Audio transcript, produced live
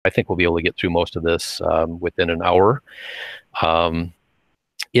I think we'll be able to get through most of this within an hour.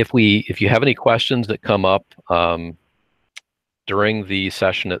 If you have any questions that come up during the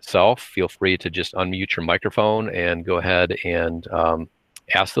session itself, feel free to just unmute your microphone and go ahead and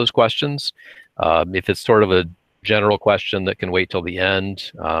ask those questions. If it's sort of a general question that can wait till the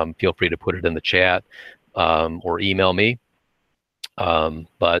end, feel free to put it in the chat or email me.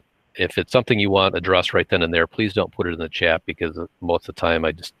 But if it's something you want addressed right then and there, please don't put it in the chat, because most of the time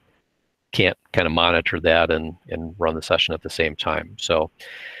I just can't kind of monitor that and run the session at the same time. So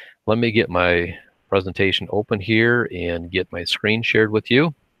let me get my presentation open here and get my screen shared with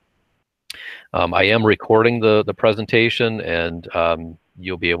you. I am recording the presentation, and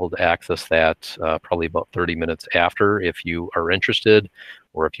you'll be able to access that probably about 30 minutes after if you are interested,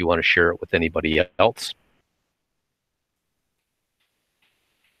 or if you want to share it with anybody else.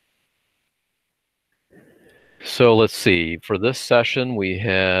 So let's see, for this session we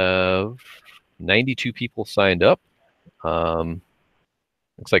have 92 people signed up.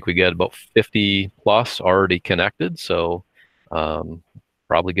 Looks like we got about 50 plus already connected, so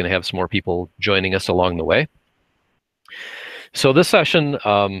probably going to have some more people joining us along the way. So this session,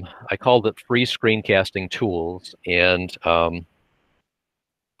 I called it Free Screencasting Tools, and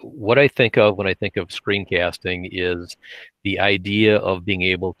what I think of when I think of screencasting is the idea of being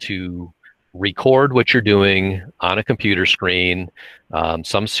able to record what you're doing on a computer screen,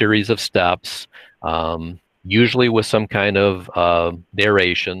 some series of steps, usually with some kind of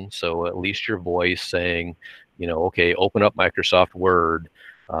narration, so at least your voice saying, you know, okay, open up Microsoft Word,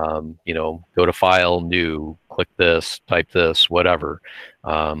 you know, go to File, New, click this, type this, whatever,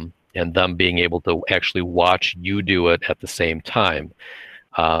 and them being able to actually watch you do it at the same time.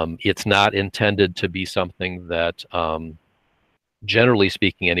 It's not intended to be something that, generally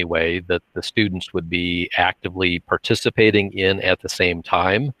speaking anyway, that the students would be actively participating in at the same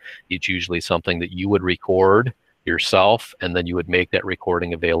time. It's usually something that you would record yourself, and then you would make that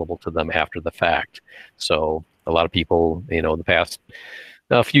recording available to them after the fact. So a lot of people, you know, the past,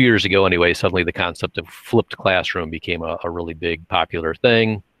 a few years ago anyway, suddenly the concept of flipped classroom became a really big popular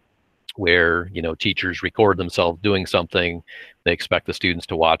thing, where, you know, teachers record themselves doing something, they expect the students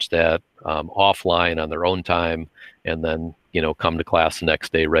to watch that offline on their own time, and then, you know, come to class the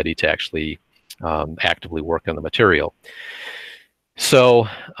next day ready to actually actively work on the material. So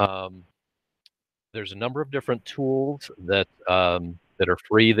there's a number of different tools that that are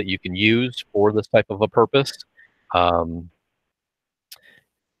free that you can use for this type of a purpose.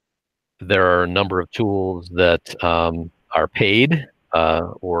 There are a number of tools that are paid,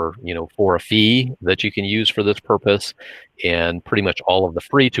 or, you know, for a fee that you can use for this purpose, and pretty much all of the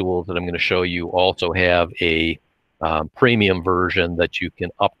free tools that I'm going to show you also have a premium version that you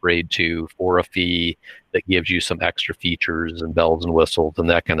can upgrade to for a fee that gives you some extra features and bells and whistles and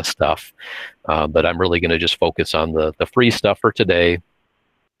that kind of stuff. But I'm really going to just focus on the free stuff for today.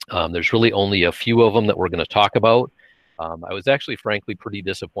 There's really only a few of them that we're going to talk about. I was actually frankly pretty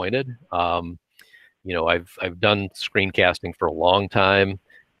disappointed. You know, I've done screencasting for a long time,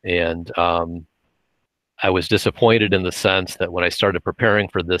 and I was disappointed in the sense that when I started preparing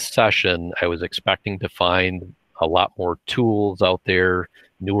for this session, I was expecting to find a lot more tools out there,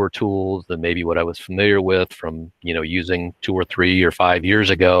 newer tools than maybe what I was familiar with from, you know, using 2 or 3 or 5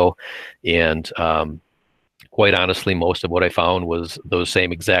 years ago. And quite honestly, most of what I found was those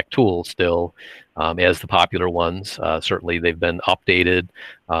same exact tools still as the popular ones. Certainly they've been updated,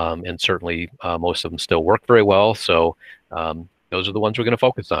 and certainly most of them still work very well. So those are the ones we're going to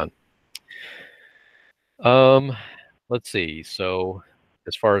focus on. Let's see. So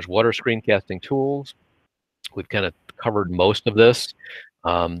as far as what are screencasting tools, we've kind of covered most of this.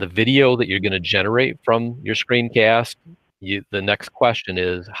 The video that you're going to generate from your screencast, the next question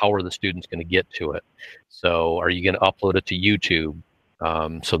is, how are the students going to get to it? So are you going to upload it to YouTube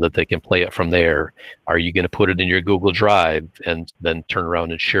so that they can play it from there? Are you going to put it in your Google Drive and then turn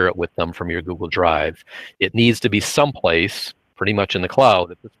around and share it with them from your Google Drive? It needs to be someplace pretty much in the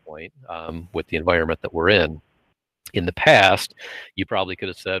cloud at this point, with the environment that we're in. In the past, you probably could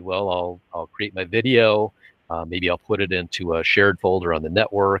have said, well, I'll create my video, maybe I'll put it into a shared folder on the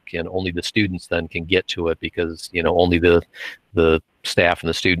network, and only the students then can get to it, because, you know, only the staff and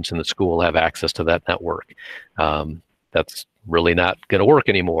the students in the school have access to that network. That's really not going to work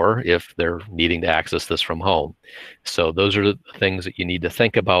anymore if they're needing to access this from home. So those are the things that you need to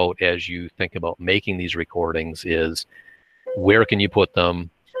think about as you think about making these recordings: is where can you put them,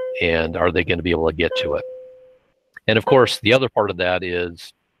 and are they going to be able to get to it? And of course, the other part of that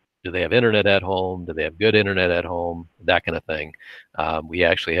is, do they have internet at home? Do they have good internet at home? That kind of thing. We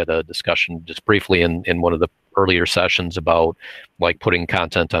actually had a discussion just briefly in one of the earlier sessions about like putting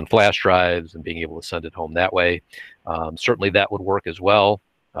content on flash drives and being able to send it home that way. Certainly that would work as well,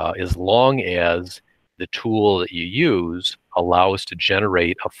 as long as the tool that you use allows to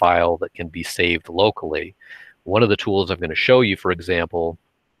generate a file that can be saved locally. One of the tools I'm going to show you, for example,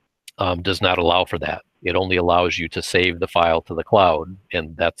 does not allow for that. It only allows you to save the file to the cloud,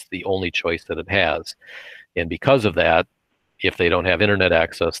 and that's the only choice that it has. And because of that, if they don't have internet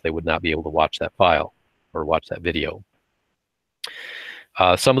access, they would not be able to watch that file or watch that video.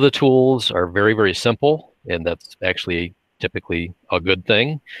 Some of the tools are very, very simple, and that's actually typically a good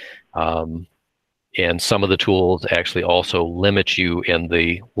thing. And some of the tools actually also limit you in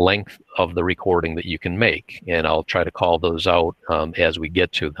the length of the recording that you can make. And I'll try to call those out as we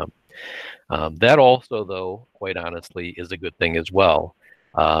get to them. That also, though, quite honestly, is a good thing as well.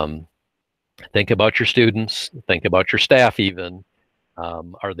 Think about your students, think about your staff even.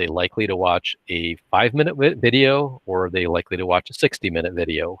 Are they likely to watch a 5-minute video, or are they likely to watch a 60-minute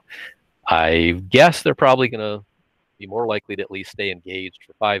video? I guess they're probably going to be more likely to at least stay engaged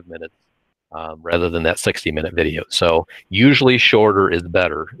for 5 minutes rather than that 60-minute video. So usually shorter is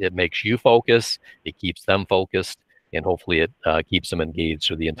better. It makes you focus, it keeps them focused, and hopefully it keeps them engaged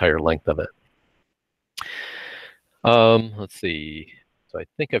through the entire length of it. Let's see. So I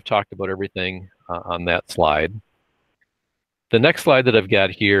think I've talked about everything on that slide. The next slide that I've got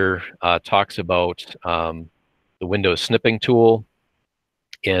here talks about the Windows snipping tool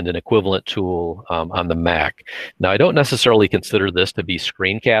and an equivalent tool on the Mac. Now, I don't necessarily consider this to be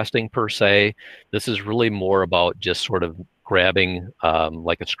screencasting per se. This is really more about just sort of grabbing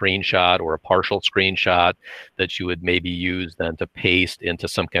like a screenshot or a partial screenshot that you would maybe use then to paste into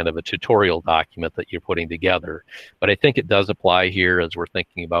some kind of a tutorial document that you're putting together. But I think it does apply here as we're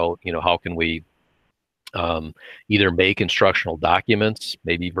thinking about, you know, how can we either make instructional documents,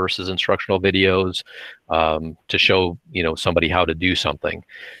 maybe versus instructional videos, to show, you know, somebody how to do something.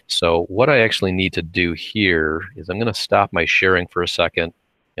 So what I actually need to do here is I'm going to stop my sharing for a second,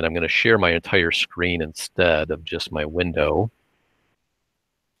 and I'm going to share my entire screen instead of just my window.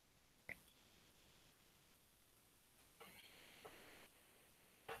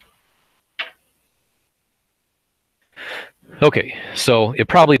 Okay, so it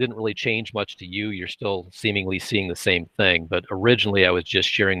probably didn't really change much to you. You're still seemingly seeing the same thing, but originally I was just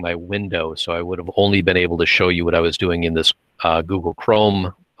sharing my window, so I would have only been able to show you what I was doing in this Google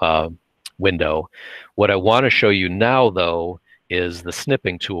Chrome window. What I want to show you now, though, is the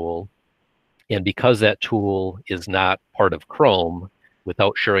snipping tool, and because that tool is not part of Chrome,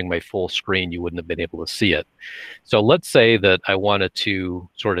 without sharing my full screen, you wouldn't have been able to see it. So let's say that I wanted to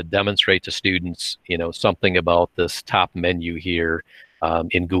sort of demonstrate to students, you know, something about this top menu here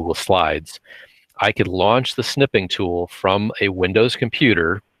in Google Slides. I could launch the snipping tool from a Windows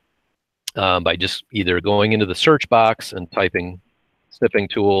computer by just either going into the search box and typing snipping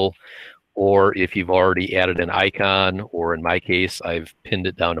tool, or if you've already added an icon, or in my case, I've pinned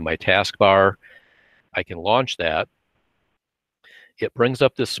it down to my taskbar, I can launch that. It brings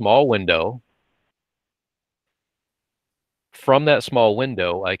up this small window. From that small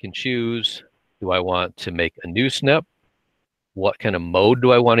window, I can choose, do I want to make a new snip? What kind of mode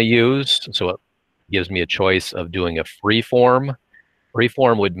do I want to use? So it gives me a choice of doing a freeform.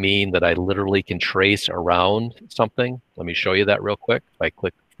 Freeform would mean that I literally can trace around something. Let me show you that real quick. If I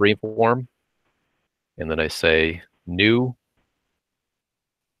click freeform, and then I say new,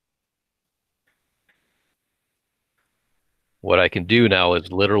 what I can do now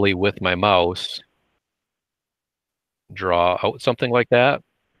is literally with my mouse draw out something like that.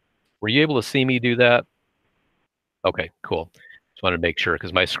 Were you able to see me do that? Okay, cool. Just wanted to make sure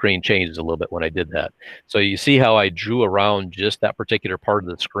because my screen changes a little bit when I did that. So you see how I drew around just that particular part of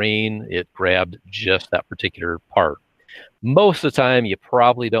the screen. It grabbed just that particular part. Most of the time, you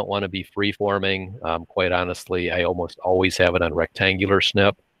probably don't want to be freeforming. Quite honestly, I almost always have it on rectangular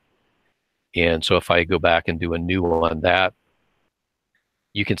snip. And so if I go back and do a new one on that,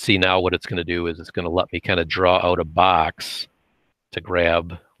 you can see now what it's going to do is it's going to let me kind of draw out a box to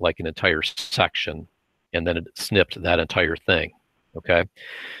grab like an entire section, and then it snipped that entire thing, okay?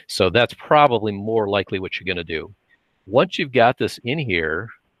 So that's probably more likely what you're going to do. Once you've got this in here,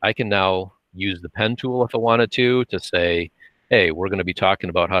 I can now use the pen tool if I wanted to say, hey, we're going to be talking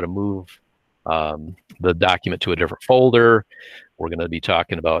about how to move the document to a different folder. We're going to be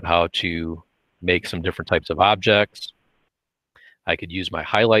talking about how to make some different types of objects. I could use my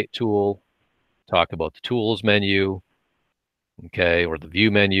highlight tool, talk about the tools menu, okay, or the view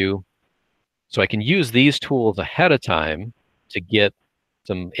menu. So I can use these tools ahead of time to get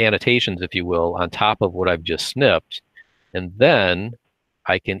some annotations, if you will, on top of what I've just snipped. And then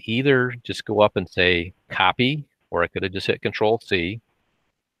I can either just go up and say copy, or I could have just hit Control-C,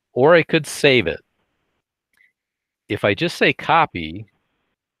 or I could save it. If I just say copy,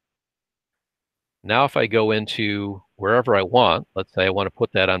 now if I go into wherever I want, let's say I want to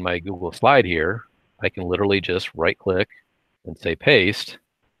put that on my Google slide here, I can literally just right-click and say paste,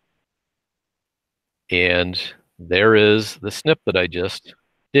 and there is the snip that I just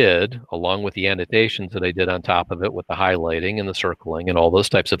did, along with the annotations that I did on top of it with the highlighting and the circling and all those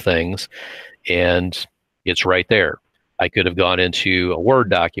types of things, and it's right there. I could have gone into a Word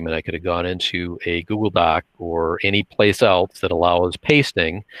document, I could have gone into a Google Doc or any place else that allows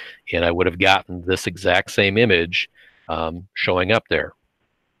pasting, and I would have gotten this exact same image showing up there.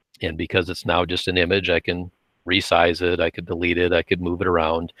 And because it's now just an image, I can resize it, I could delete it, I could move it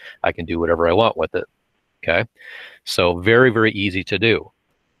around, I can do whatever I want with it. Okay, so very, very easy to do.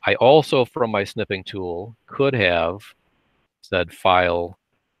 I also, from my snipping tool, could have said File,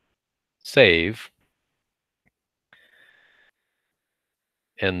 Save,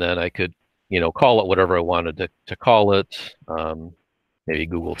 and then I could, call it whatever I wanted to call it. Maybe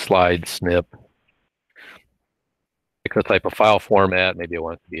Google Slide Snip. Pick the type of file format. Maybe I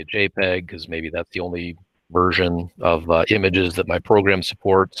want it to be a JPEG because maybe that's the only version of images that my program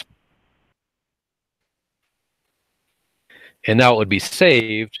supports. And now it would be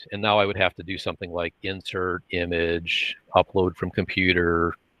saved, and now I would have to do something like insert image, upload from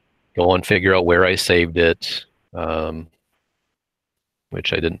computer, go and figure out where I saved it,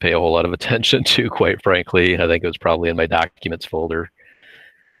 which I didn't pay a whole lot of attention to, quite frankly. I think it was probably in my documents folder.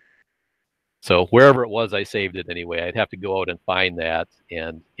 So wherever it was, I saved it anyway. I'd have to go out and find that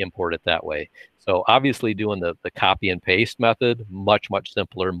and import it that way. So obviously doing the copy and paste method, much, much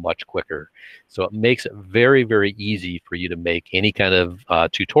simpler, much quicker. So it makes it very, very easy for you to make any kind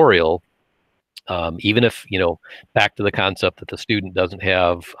of tutorial, even if, back to the concept that the student doesn't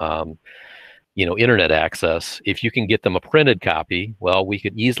have, internet access. If you can get them a printed copy, well, we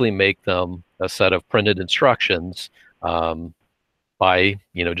could easily make them a set of printed instructions by,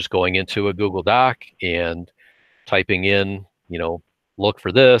 just going into a Google Doc and typing in, look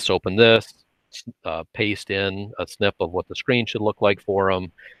for this, open this, paste in a snip of what the screen should look like for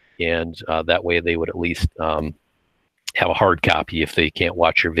them. And that way they would at least have a hard copy if they can't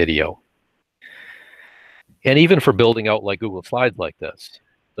watch your video. And even for building out like Google Slides like this.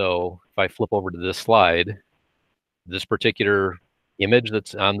 So if I flip over to this slide, this particular image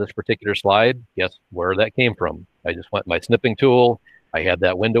that's on this particular slide, guess where that came from? I just went my snipping tool, I had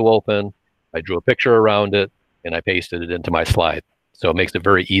that window open, I drew a picture around it, and I pasted it into my slide. So it makes it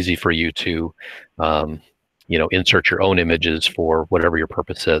very easy for you to, insert your own images for whatever your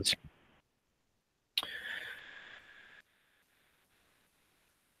purpose is.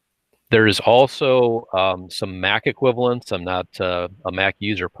 There is also some Mac equivalents. I'm not a Mac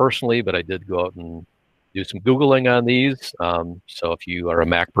user personally, but I did go out and do some Googling on these. So if you are a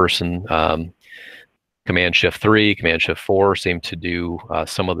Mac person, Command-Shift-3, Command-Shift-4 seem to do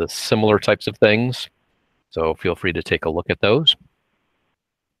some of the similar types of things. So feel free to take a look at those.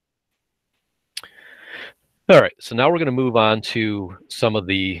 All right, so now we're going to move on to some of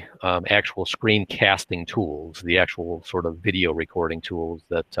the actual screencasting tools, the actual sort of video recording tools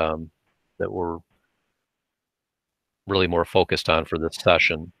that that we're really more focused on for this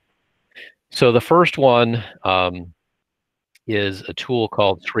session. So the first one is a tool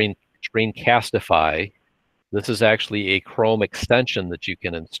called Screencastify. This is actually a Chrome extension that you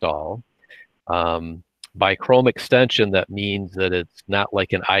can install. By Chrome extension, that means that it's not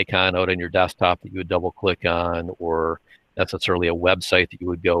like an icon out on your desktop that you would double click on, or necessarily a website that you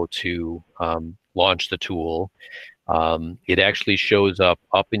would go to launch the tool. It actually shows up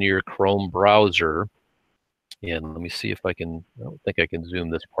in your Chrome browser. And let me see if I can, I don't think I can zoom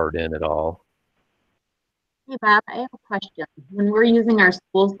this part in at all. Hey Bob, I have a question. When we're using our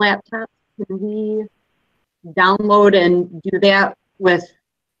school's laptops, can we download and do that with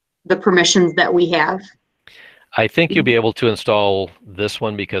the permissions that we have? I think you'll be able to install this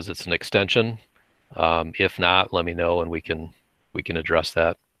one because it's an extension. If not, let me know and we can address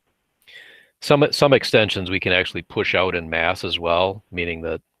that. Some extensions we can actually push out in mass as well, meaning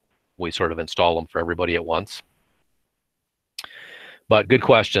that we sort of install them for everybody at once. But good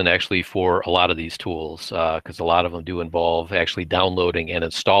question actually for a lot of these tools, because a lot of them do involve actually downloading and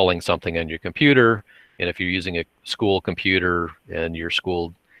installing something on your computer. And if you're using a school computer and your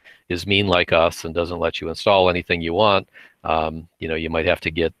school is mean like us and doesn't let you install anything you want, you might have to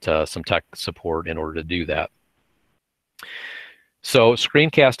get some tech support in order to do that. So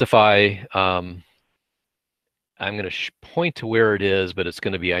Screencastify, I'm going to point to where it is, but it's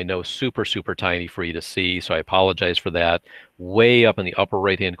going to be, I know, super, super tiny for you to see. So I apologize for that. Way up in the upper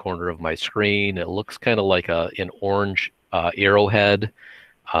right-hand corner of my screen, it looks kind of like an orange arrowhead.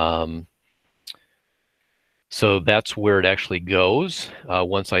 So that's where it actually goes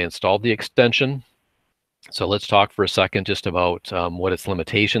once I installed the extension. So let's talk for a second just about what its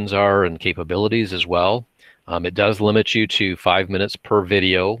limitations are and capabilities as well. It does limit you to 5 minutes per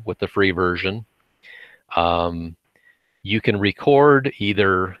video with the free version. You can record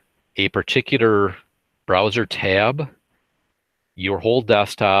either a particular browser tab, your whole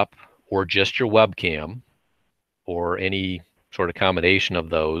desktop, or just your webcam, or any sort of combination of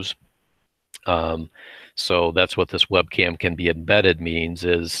those. So that's what this webcam can be embedded means,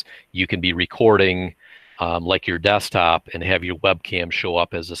 is you can be recording like your desktop and have your webcam show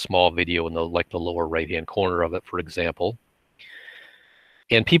up as a small video in the lower right-hand corner of it, for example.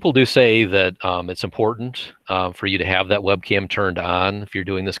 And people do say that it's important for you to have that webcam turned on if you're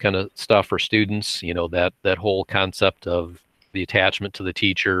doing this kind of stuff for students. You know, that whole concept of the attachment to the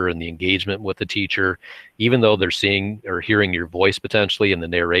teacher and the engagement with the teacher, even though they're seeing or hearing your voice potentially in the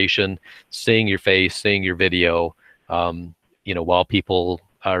narration, seeing your face, seeing your video, you know, while people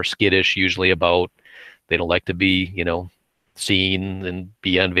are skittish usually about, they don't like to be, you know, seen and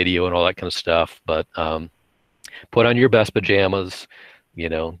be on video and all that kind of stuff, but put on your best pajamas, you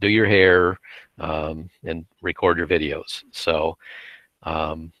know, do your hair, and record your videos. So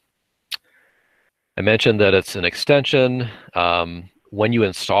I mentioned that it's an extension. When you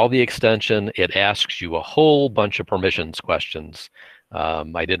install the extension, it asks you a whole bunch of permissions questions.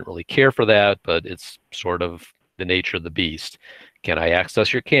 I didn't really care for that, but it's sort of the nature of the beast. Can I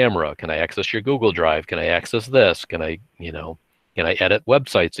access your camera? Can I access your Google Drive? Can I access this? Can I, you know, can I edit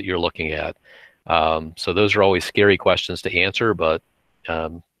websites that you're looking at? So those are always scary questions to answer, but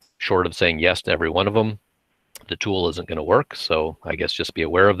short of saying yes to every one of them, the tool isn't going to work. So I guess just be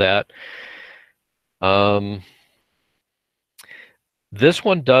aware of that. This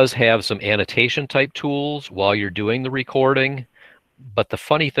one does have some annotation type tools while you're doing the recording, but the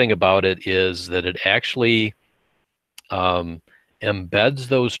funny thing about it is that it actually embeds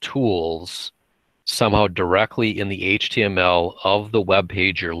those tools somehow directly in the HTML of the web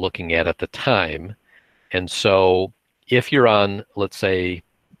page you're looking at the time. And so if you're on, let's say,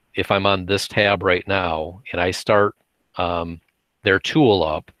 if I'm on this tab right now and I start their tool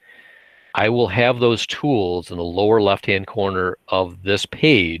up, I will have those tools in the lower left-hand corner of this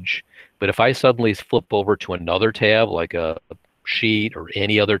page. But if I suddenly flip over to another tab, like a sheet or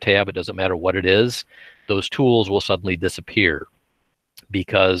any other tab, it doesn't matter what it is, those tools will suddenly disappear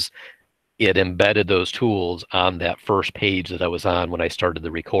because it embedded those tools on that first page that I was on when I started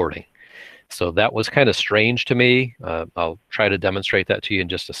the recording. So that was kind of strange to me. I'll try to demonstrate that to you in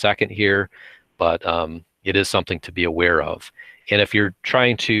just a second here, but it is something to be aware of. And if you're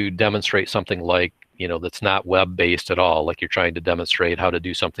trying to demonstrate something like, you know, that's not web-based at all, like you're trying to demonstrate how to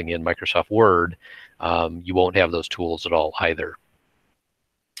do something in Microsoft Word, you won't have those tools at all either.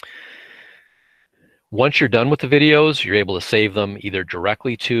 Once you're done with the videos, you're able to save them either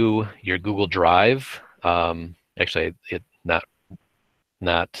directly to your Google Drive. Actually, it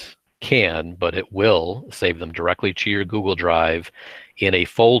not can, but it will save them directly to your Google Drive in a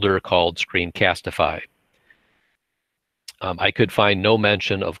folder called Screencastify. I could find no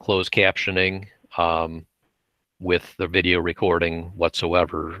mention of closed captioning with the video recording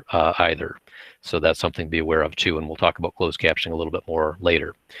whatsoever either. So that's something to be aware of too, and we'll talk about closed captioning a little bit more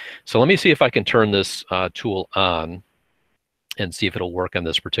later. So let me see if I can turn this tool on and see if it'll work on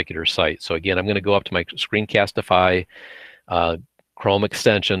this particular site. So again, I'm going to go up to my Screencastify Chrome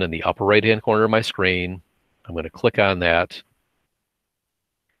extension in the upper right-hand corner of my screen. I'm going to click on that.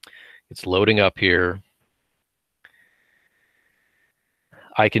 It's loading up here.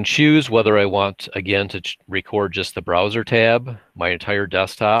 I can choose whether I want, again, to record just the browser tab, my entire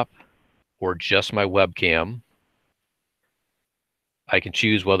desktop, or just my webcam. I can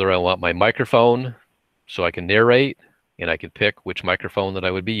choose whether I want my microphone, so I can narrate, and I can pick which microphone that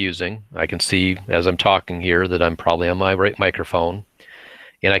I would be using. I can see as I'm talking here that I'm probably on my right microphone.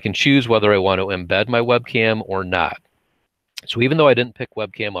 And I can choose whether I want to embed my webcam or not. So even though I didn't pick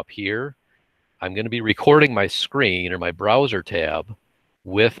webcam up here, I'm going to be recording my screen or my browser tab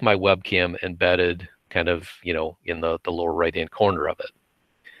with my webcam embedded kind of, you know, in the lower right-hand corner of it.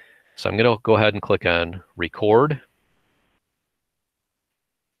 So I'm going to go ahead and click on record.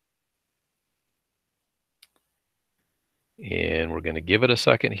 And we're going to give it a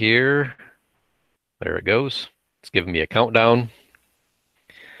second here. There it goes. It's giving me a countdown.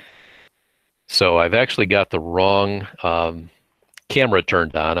 So I've actually got the wrong camera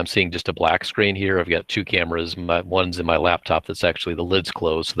turned on. I'm seeing just a black screen here. I've got two cameras. One's in my laptop that's actually the lid's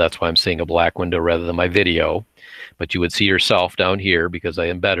closed, so that's why I'm seeing a black window rather than my video. But you would see yourself down here because I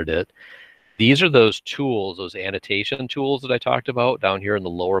embedded it. These are those tools, those annotation tools that I talked about down here in the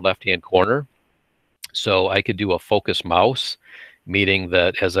lower left-hand corner. So I could do a focus mouse, meaning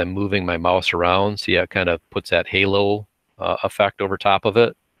that as I'm moving my mouse around, see how it kind of puts that halo effect over top of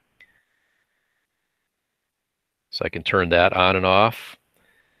it. So I can turn that on and off.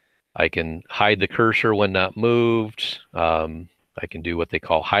 I can hide the cursor when not moved. I can do what they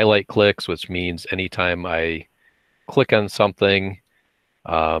call highlight clicks, which means anytime I click on something,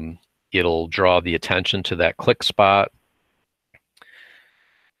 it'll draw the attention to that click spot.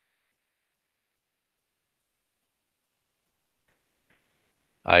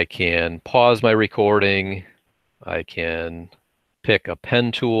 I can pause my recording. I can pick a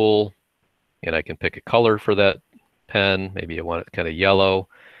pen tool, and I can pick a color for that pen. Maybe I want it kind of yellow,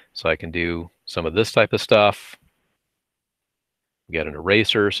 so I can do some of this type of stuff. Get an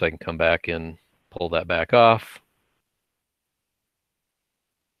eraser, so I can come back and pull that back off.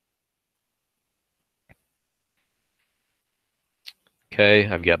 Okay,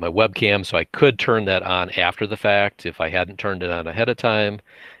 I've got my webcam, so I could turn that on after the fact if I hadn't turned it on ahead of time,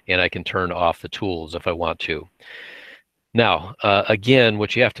 and I can turn off the tools if I want to. Now, again,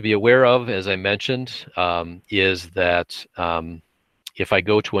 what you have to be aware of, as I mentioned, is that if I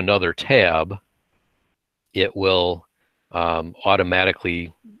go to another tab, it will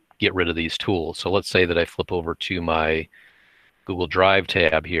automatically get rid of these tools. So let's say that I flip over to my Google Drive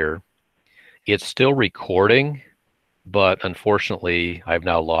tab here. It's still recording, but unfortunately, I've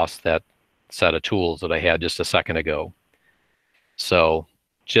now lost that set of tools that I had just a second ago. So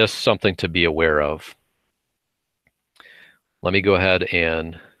just something to be aware of. Let me go ahead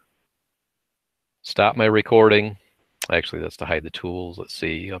and stop my recording. Actually, that's to hide the tools. Let's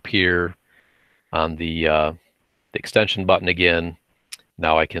see, up here on the extension button again.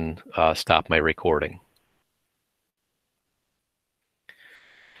 Now I can stop my recording.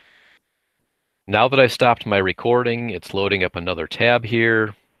 Now that I've stopped my recording, it's loading up another tab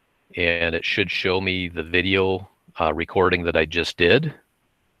here, and it should show me the video recording that I just did.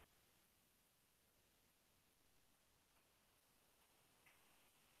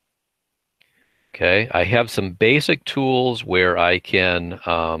 Okay, I have some basic tools where I can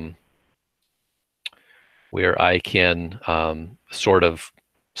sort of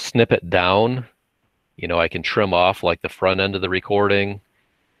snip it down. You know, I can trim off like the front end of the recording.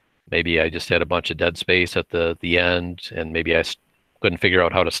 Maybe I just had a bunch of dead space at the end, and maybe I couldn't figure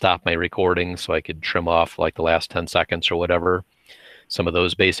out how to stop my recording, so I could trim off like the last 10 seconds or whatever. Some of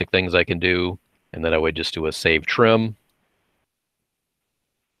those basic things I can do, and then I would just do a save trim.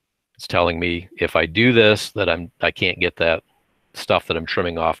 It's telling me if I do this that I can't get that stuff that I'm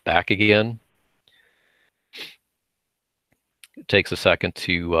trimming off back again. It takes a second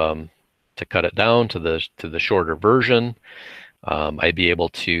to cut it down to the shorter version. I'd be able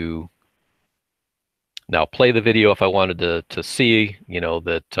to now play the video if I wanted to see, you know,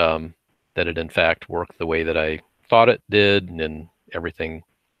 that that it in fact worked the way that I thought it did and everything.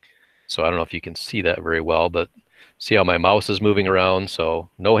 So I don't know if you can see that very well, but see how my mouse is moving around. So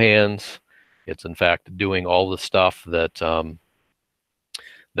no hands. It's in fact doing all the stuff that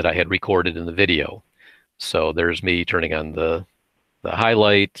that I had recorded in the video. So there's me turning on the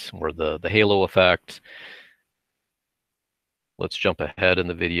highlight or the halo effect. Let's jump ahead in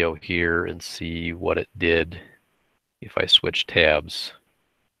the video here and see what it did if I switch tabs.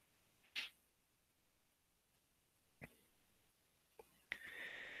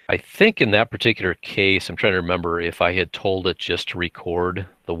 I think in that particular case, I'm trying to remember if I had told it just to record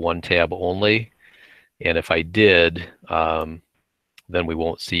the one tab only. And if I did, then we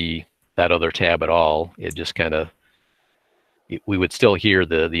won't see that other tab at all. It just kind of, we would still hear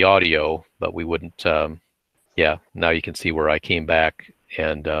the audio, but we wouldn't, yeah, now you can see where I came back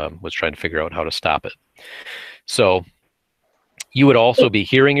and was trying to figure out how to stop it. So you would also be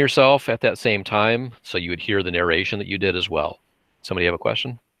hearing yourself at that same time, so you would hear the narration that you did as well. Somebody have a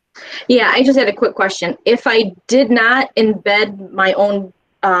question? Yeah, I just had a quick question. If I did not embed my own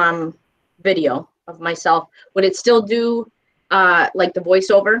video of myself, would it still do like the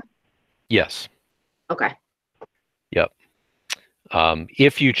voiceover? Yes. Okay. Yep.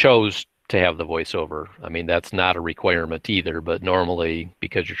 If you chose to have the voiceover, I mean, that's not a requirement either, but normally,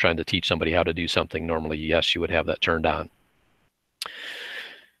 because you're trying to teach somebody how to do something, normally, yes, you would have that turned on.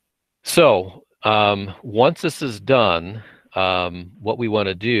 So once this is done, what we want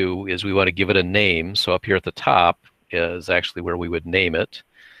to do is we want to give it a name. So up here at the top is actually where we would name it.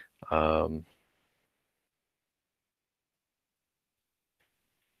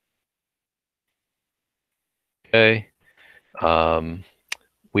 Okay.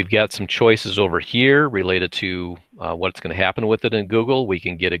 We've got some choices over here related to what's going to happen with it in Google. We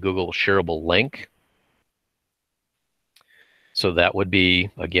can get a Google shareable link. So that would be,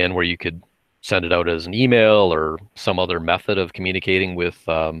 again, where you could send it out as an email or some other method of communicating with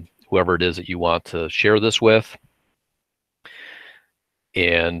whoever it is that you want to share this with.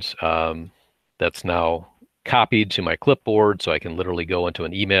 And that's now copied to my clipboard, so I can literally go into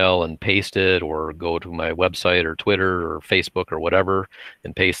an email and paste it, or go to my website or Twitter or Facebook or whatever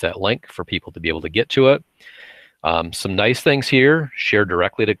and paste that link for people to be able to get to it. Some nice things here: share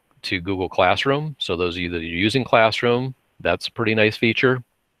directly to Google Classroom. So those of you that are using Classroom, that's a pretty nice feature.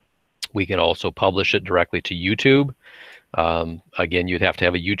 We can also publish it directly to YouTube. Again, you'd have to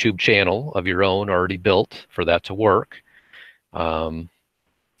have a YouTube channel of your own already built for that to work.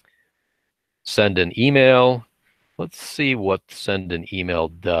 Send an email. Let's see what send an email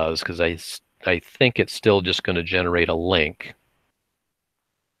does, because I think it's still just going to generate a link,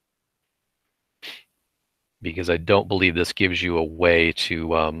 because I don't believe this gives you a way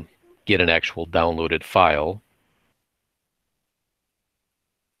to get an actual downloaded file.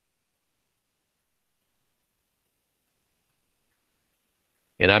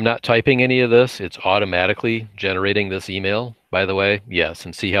 And I'm not typing any of this. It's automatically generating this email, by the way. Yes,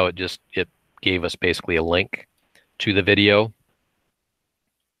 and see how it gave us basically a link to the video.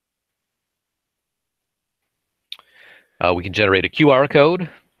 We can generate a QR code.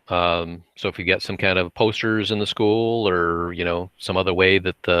 So if you get some kind of posters in the school, or some other way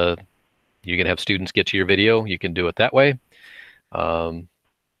that you can have students get to your video, you can do it that way.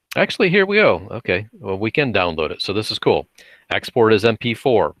 Actually, here we go. Okay, well, we can download it, so this is cool. Export as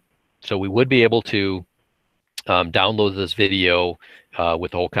MP4. So we would be able to download this video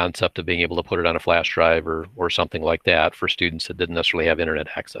with the whole concept of being able to put it on a flash drive or something like that for students that didn't necessarily have internet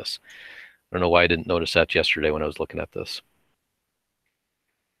access. I don't know why I didn't notice that yesterday when I was looking at this.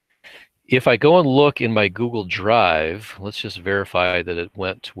 If I go and look in my Google Drive, let's just verify that it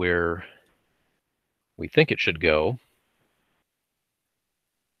went where we think it should go.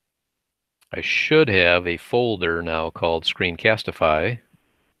 I should have a folder now called Screencastify.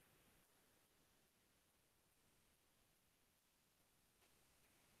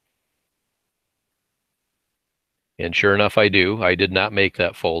 And sure enough, I do. I did not make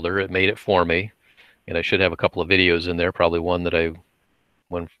that folder. It made it for me. And I should have a couple of videos in there, probably one that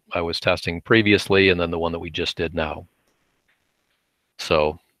when I was testing previously, and then the one that we just did now.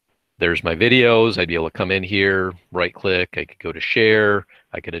 So there's my videos. I'd be able to come in here, right click, I could go to share,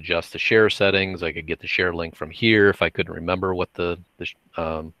 I could adjust the share settings, I could get the share link from here if I couldn't remember what if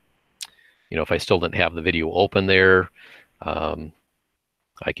I still didn't have the video open there.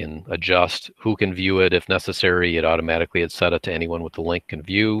 I can adjust who can view it if necessary. It automatically had set it to anyone with the link can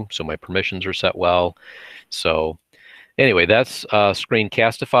view, so my permissions are set well. So anyway, that's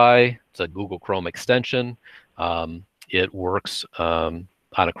Screencastify. It's a Google Chrome extension. It works on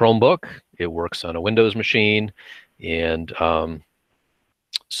a Chromebook. It works on a Windows machine. And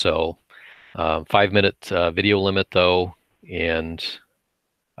so 5-minute video limit though. And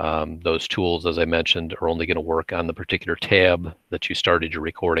those tools, as I mentioned, are only going to work on the particular tab that you started your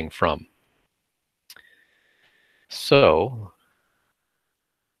recording from. So,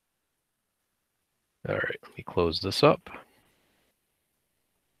 all right, let me close this up.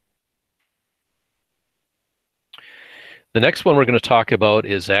 The next one we're going to talk about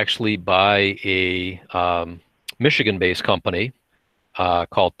is actually by a Michigan-based company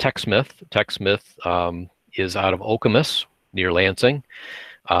called TechSmith. TechSmith is out of Okemos near Lansing.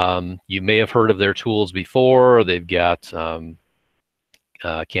 You may have heard of their tools before. They've got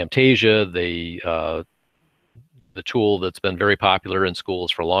Camtasia. The tool that's been very popular in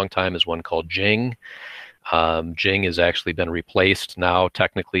schools for a long time is one called Jing. Jing has actually been replaced now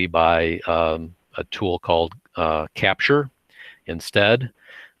technically by a tool called Capture instead.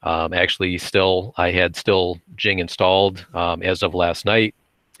 Actually, I had Jing installed as of last night.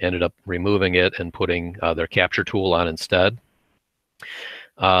 Ended up removing it and putting their Capture tool on instead.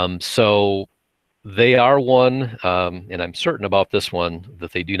 So they are one, and I'm certain about this one,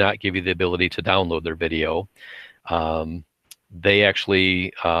 that they do not give you the ability to download their video. They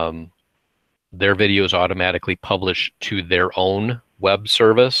actually, their videos automatically publish to their own web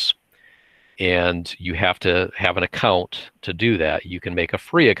service, and you have to have an account to do that. You can make a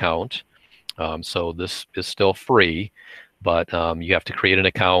free account, so this is still free, but you have to create an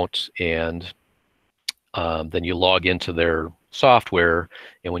account, and then you log into their software,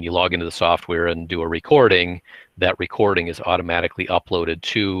 and when you log into the software and do a recording, that recording is automatically uploaded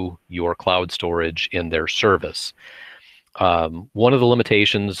to your cloud storage in their service. One of the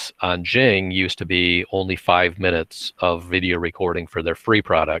limitations on Jing used to be only 5 minutes of video recording for their free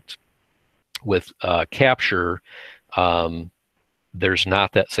product. With Capture, there's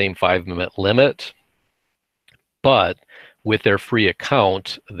not that same 5-minute limit, but with their free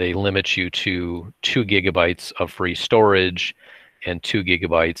account, they limit you to 2 gigabytes of free storage and 2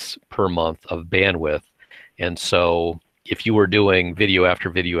 gigabytes per month of bandwidth. And so if you were doing video after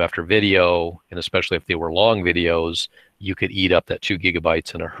video after video, and especially if they were long videos, you could eat up that 2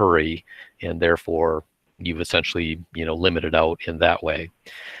 gigabytes in a hurry, and therefore you've essentially, limited out in that way.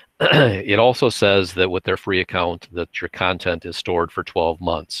 It also says that with their free account that your content is stored for 12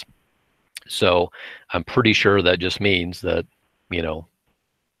 months. So I'm pretty sure that just means that,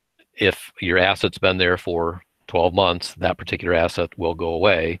 if your asset's been there for 12 months, that particular asset will go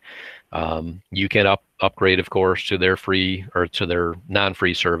away. You can upgrade, of course, to their free or to their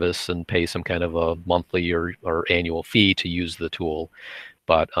non-free service and pay some kind of a monthly or annual fee to use the tool.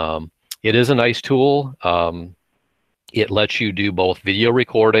 But it is a nice tool. It lets you do both video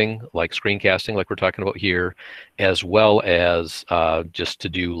recording, like screencasting, like we're talking about here, as well as just to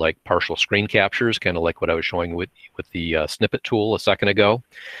do like partial screen captures, kind of like what I was showing with the snippet tool a second ago.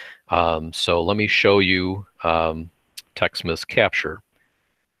 So let me show you TechSmith's Capture.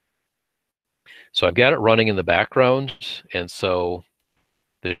 So I've got it running in the background, and so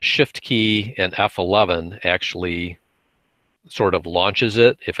the Shift key and F11 actually sort of launches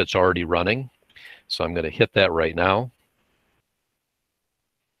it if it's already running. So I'm going to hit that right now.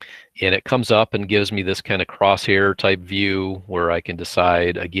 And it comes up and gives me this kind of crosshair type view where I can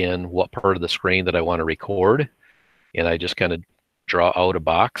decide, again, what part of the screen that I want to record. And I just kind of draw out a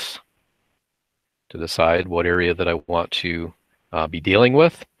box to decide what area that I want to be dealing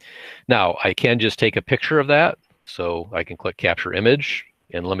with. Now, I can just take a picture of that. So I can click Capture Image.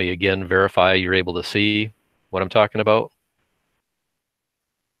 And let me again verify you're able to see what I'm talking about.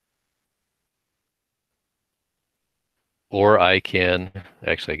 Or I can,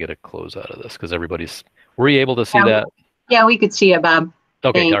 actually I get a close out of this because everybody's, were you able to see that? Yeah, we could see it, Bob.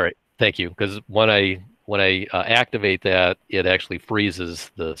 Okay, Thanks. all right, thank you. Because when I activate that, it actually freezes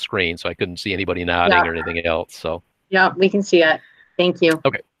the screen, so I couldn't see anybody nodding or anything else. So yeah, we can see it. Thank you.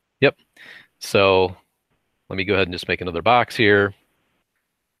 Okay, yep. So let me go ahead and just make another box here.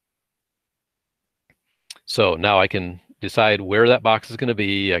 So now I can decide where that box is going to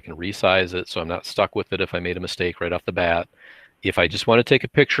be. I can resize it so I'm not stuck with it if I made a mistake right off the bat. If I just want to take a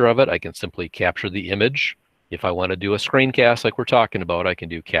picture of it, I can simply capture the image. If I want to do a screencast like we're talking about, I can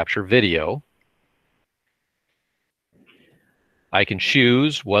do capture video. I can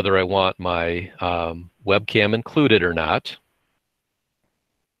choose whether I want my webcam included or not.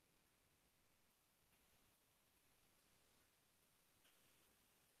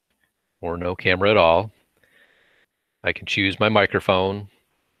 Or no camera at all. I can choose my microphone.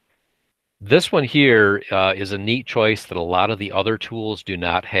 This one here is a neat choice that a lot of the other tools do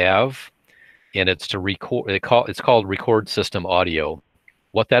not have, and it's to record. It's called Record System Audio.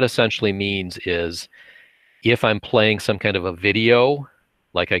 What that essentially means is if I'm playing some kind of a video,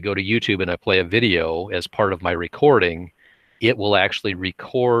 like I go to YouTube and I play a video as part of my recording, it will actually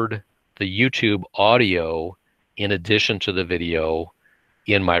record the YouTube audio in addition to the video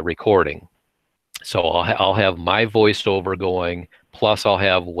in my recording. So I'll have my voiceover going, plus I'll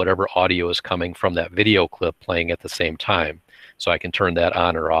have whatever audio is coming from that video clip playing at the same time. So I can turn that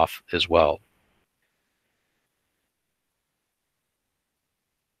on or off as well.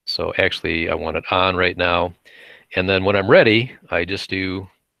 So actually I want it on right now. And then when I'm ready, I just do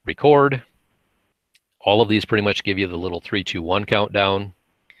record. All of these pretty much give you the little 3, 2, 1 countdown.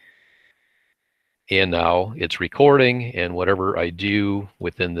 And now it's recording, and whatever I do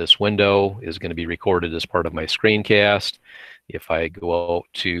within this window is going to be recorded as part of my screencast. If I go out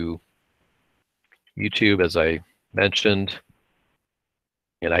to YouTube, as I mentioned,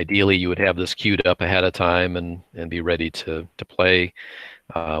 and ideally you would have this queued up ahead of time and be ready to play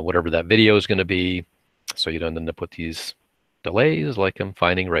whatever that video is going to be, so you don't end up with these delays like I'm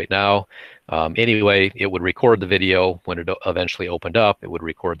finding right now. Anyway, it would record the video. When it eventually opened up, it would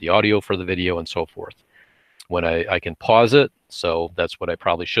record the audio for the video and so forth. When I can pause it, so that's what I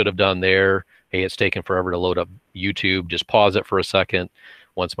probably should have done there. Hey, it's taken forever to load up YouTube. Just pause it for a second.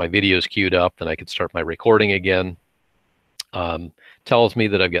 Once my video is queued up, then I can start my recording again. Tells me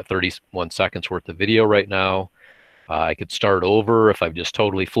that I've got 31 seconds worth of video right now. I could start over if I've just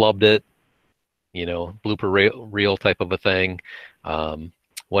totally flubbed it. You know, blooper reel type of a thing.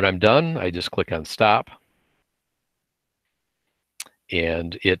 When I'm done, I just click on stop.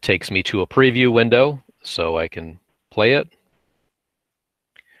 And it takes me to a preview window so I can play it.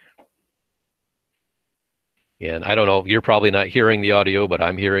 And I don't know, you're probably not hearing the audio, but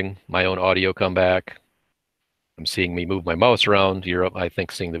I'm hearing my own audio come back. I'm seeing me move my mouse around. You're, I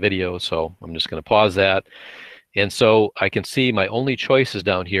think, seeing the video, so I'm just going to pause that. And so I can see my only choices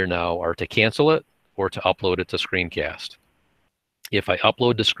down here now are to cancel it or to upload it to Screencast. If I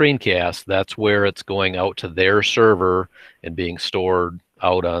upload to Screencast, that's where it's going out to their server and being stored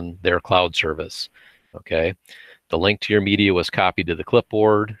out on their cloud service. Okay. The link to your media was copied to the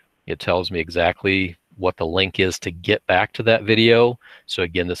clipboard. It tells me exactly what the link is to get back to that video. So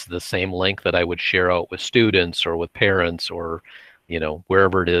again, this is the same link that I would share out with students or with parents or, you know,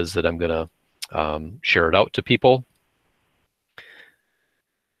 wherever it is that I'm going to share it out to people.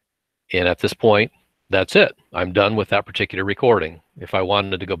 And at this point, that's it. I'm done with that particular recording. If I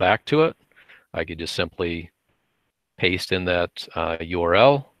wanted to go back to it, I could just simply paste in that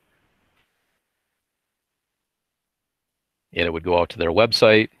URL, and it would go out to their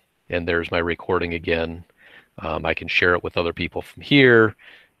website, and there's my recording again. I can share it with other people from here,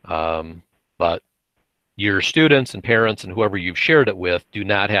 but your students and parents and whoever you've shared it with do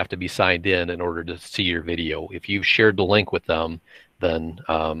not have to be signed in order to see your video. If you've shared the link with them, then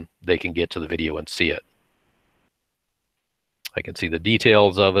they can get to the video and see it. I can see the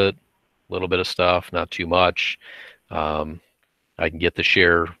details of it, a little bit of stuff, not too much. I can get the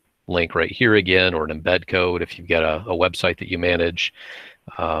share link right here again, or an embed code if you've got a website that you manage.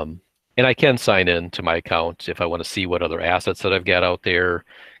 And I can sign in to my account if I want to see what other assets that I've got out there,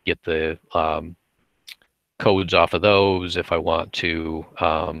 get the codes off of those. If I want to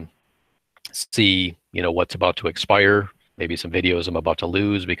see, you know, what's about to expire, maybe some videos I'm about to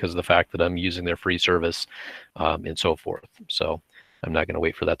lose because of the fact that I'm using their free service, and so forth. So I'm not going to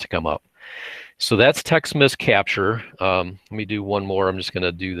wait for that to come up. So that's text miss capture. Let me do one more. I'm just going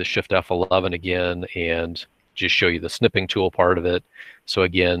to do the Shift F11 again and just show you the snipping tool part of it. So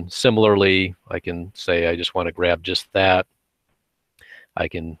again, similarly, I can say I just want to grab just that. I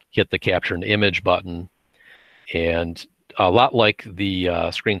can hit the capture an image button, and a lot like the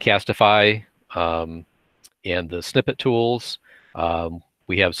Screencastify and the snippet tools,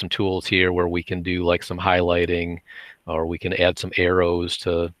 we have some tools here where we can do like some highlighting, or we can add some arrows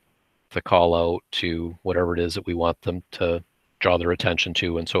to call out to whatever it is that we want them to draw their attention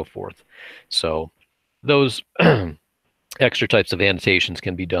to, and so forth. So those extra types of annotations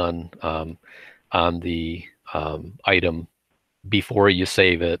can be done on the item before you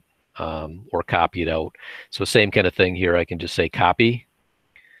save it or copy it out. So same kind of thing here. I can just say copy.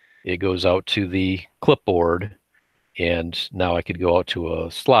 It goes out to the clipboard, and now I could go out to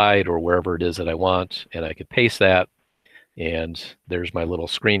a slide or wherever it is that I want, and I could paste that, and there's my little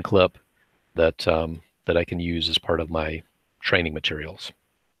screen clip that that I can use as part of my training materials.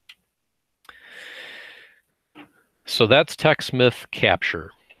 So that's text miss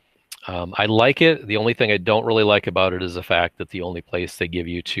capture. I like it. The only thing I don't really like about it is the fact that the only place they give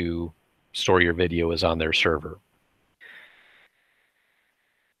you to store your video is on their server.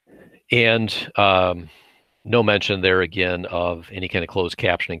 And no mention there again of any kind of closed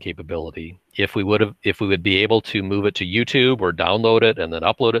captioning capability. If we would be able to move it to YouTube or download it and then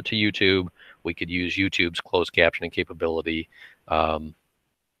upload it to YouTube, we could use YouTube's closed captioning capability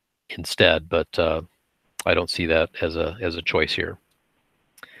instead. But I don't see that as a choice here.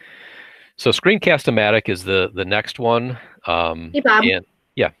 So Screencast-O-Matic is the next one. Hey, Bob. And,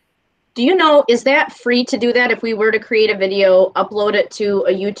 yeah. Do you know, is that free to do that if we were to create a video, upload it to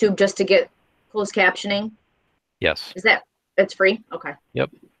a YouTube just to get closed captioning? Yes. Is that, it's free? Okay.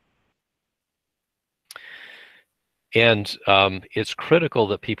 Yep. And it's critical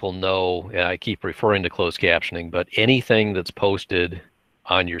that people know, and I keep referring to closed captioning, but anything that's posted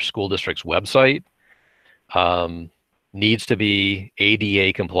on your school district's website needs to be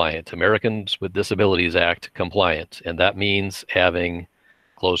ADA compliant, Americans with Disabilities Act compliant. And that means having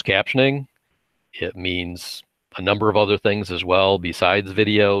closed captioning. It means a number of other things as well besides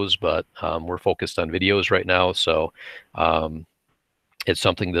videos, but we're focused on videos right now. So it's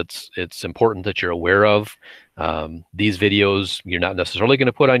something it's important that you're aware of. These videos you're not necessarily going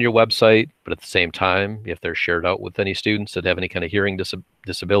to put on your website, but at the same time, if they're shared out with any students that have any kind of hearing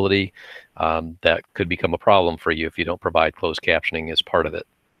disability, that could become a problem for you if you don't provide closed captioning as part of it.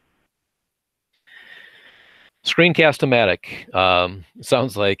 Screencast-O-Matic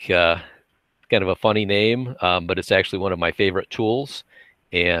sounds like kind of a funny name, but it's actually one of my favorite tools,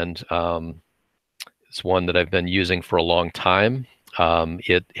 and it's one that I've been using for a long time.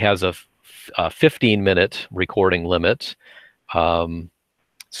 It has a 15-minute recording limit,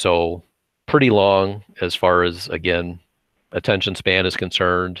 so pretty long as far as, again, attention span is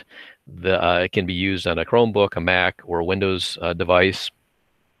concerned. It can be used on a Chromebook, a Mac, or a Windows device.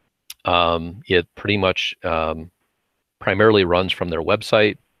 It pretty much primarily runs from their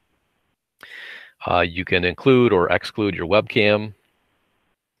website. You can include or exclude your webcam.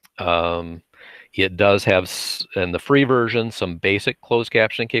 It does have, in the free version, some basic closed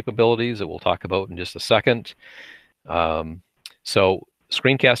captioning capabilities that we'll talk about in just a second. So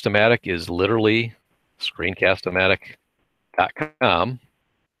Screencast-O-Matic is literally screencast-o-matic.com.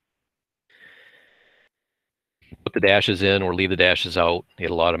 Put the dashes in or leave the dashes out.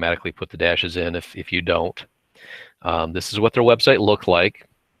 It'll automatically put the dashes in if you don't. This is what their website looks like.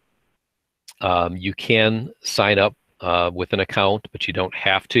 You can sign up with an account, but you don't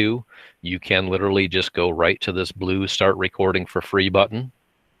have to. You can literally just go right to this blue Start Recording for Free button.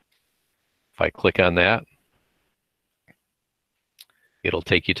 If I click on that, it'll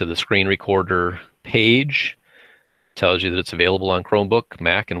take you to the screen recorder page. Tells you that it's available on Chromebook,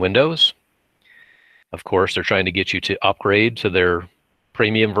 Mac, and Windows. Of course, they're trying to get you to upgrade to their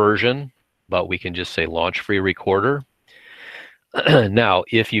premium version, but we can just say Launch Free Recorder. Now,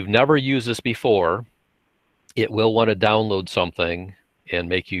 if you've never used this before, it will want to download something and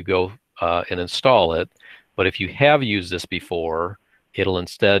make you go and install it. But if you have used this before, it'll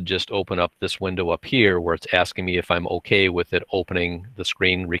instead just open up this window up here where it's asking me if I'm okay with it opening the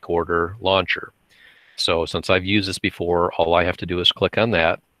screen recorder launcher. So since I've used this before, all I have to do is click on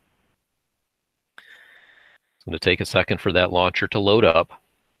that. It's going to take a second for that launcher to load up.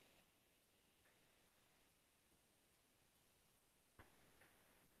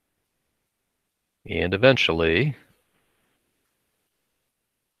 And eventually,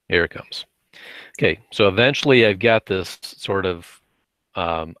 here it comes. Okay, so eventually I've got this sort of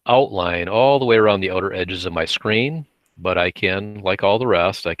outline all the way around the outer edges of my screen, but I can, like all the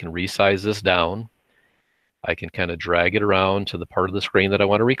rest, I can resize this down. I can kind of drag it around to the part of the screen that I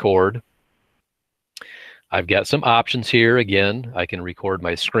want to record. I've got some options here. Again, I can record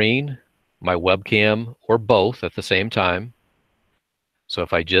my screen, my webcam, or both at the same time. So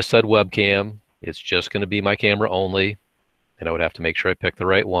if I just said webcam, it's just going to be my camera only, and I would have to make sure I pick the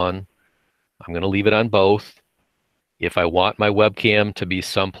right one. I'm going to leave it on both. If I want my webcam to be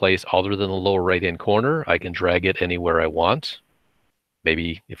someplace other than the lower right-hand corner, I can drag it anywhere I want.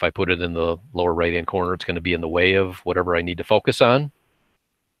 Maybe if I put it in the lower right-hand corner, it's going to be in the way of whatever I need to focus on.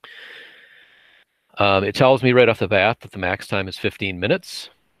 It tells me right off the bat that the max time is 15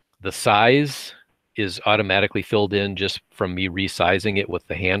 minutes. The size is automatically filled in just from me resizing it with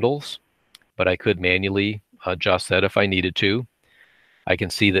the handles, but I could manually adjust that if I needed to. I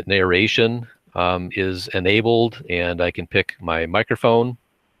can see that narration is enabled, and I can pick my microphone.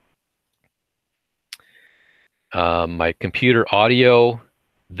 My computer audio,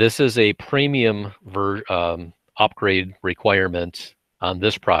 this is a premium upgrade requirement on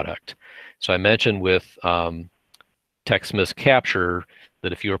this product. So I mentioned with TechSmith's Capture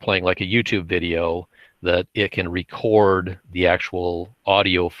that if you were playing like a YouTube video, that it can record the actual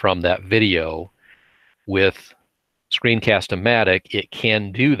audio from that video. With Screencast-O-Matic, it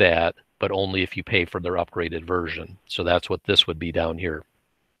can do that, but only if you pay for their upgraded version. So that's what this would be down here.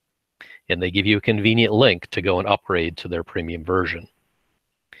 And they give you a convenient link to go and upgrade to their premium version.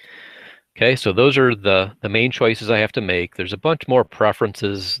 Okay, so those are the main choices I have to make. There's a bunch more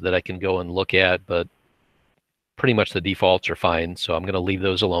preferences that I can go and look at, but pretty much the defaults are fine. So I'm going to leave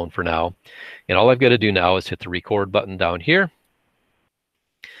those alone for now. And all I've got to do now is hit the record button down here.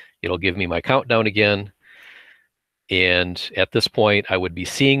 It'll give me my countdown again. And at this point, I would be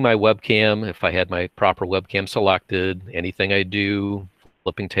seeing my webcam if I had my proper webcam selected. Anything I do,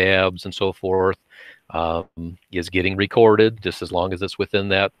 flipping tabs and so forth, is getting recorded just as long as it's within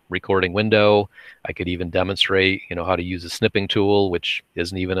that recording window. I could even demonstrate, how to use a snipping tool, which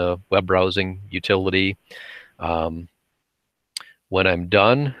isn't even a web browsing utility. When I'm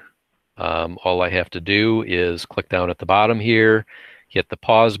done, all I have to do is click down at the bottom here, hit the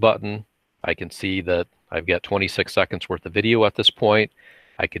pause button. I can see that I've got 26 seconds worth of video at this point.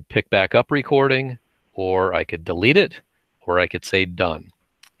 I could pick back up recording, or I could delete it, or I could say done.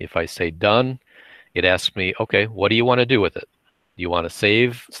 If I say done, it asks me, okay, what do you want to do with it? Do you want to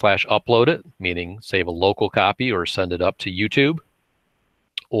save/upload it, meaning save a local copy or send it up to YouTube?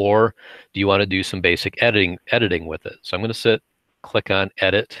 Or do you want to do some basic editing with it? So I'm going to click on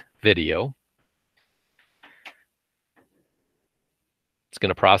Edit Video. It's going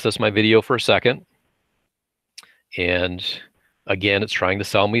to process my video for a second. And again, it's trying to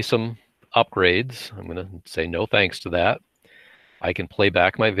sell me some upgrades. I'm going to say no thanks to that. I can play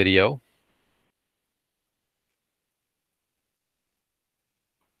back my video.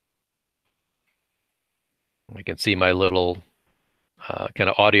 I can see my little kind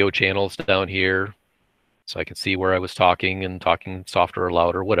of audio channels down here. So I can see where I was talking and talking softer or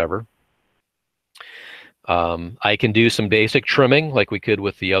louder, whatever. I can do some basic trimming like we could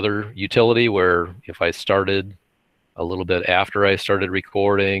with the other utility, where if I started a little bit after I started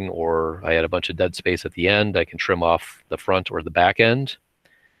recording, or I had a bunch of dead space at the end, I can trim off the front or the back end.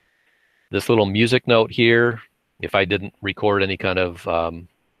 This little music note here, if I didn't record any kind of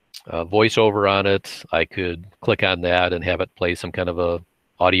voiceover on it, I could click on that and have it play some kind of a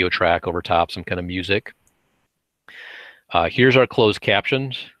audio track over top, some kind of music. Here's our closed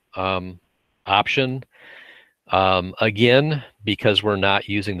captions option. Again, because we're not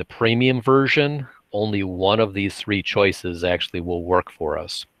using the premium version, only one of these three choices actually will work for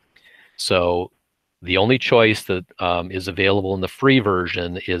us. So the only choice that is available in the free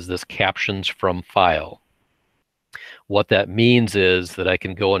version is this captions from file. What that means is that I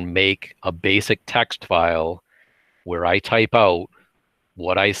can go and make a basic text file where I type out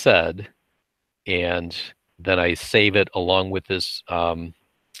what I said, and then I save it along with this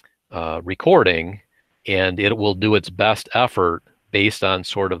recording, and it will do its best effort based on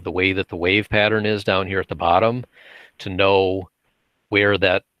sort of the way that the wave pattern is down here at the bottom to know where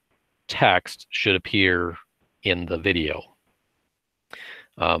that text should appear in the video.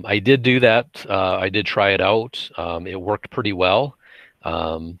 I did do that. I did try it out. It worked pretty well.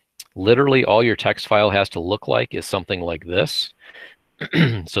 Literally all your text file has to look like is something like this.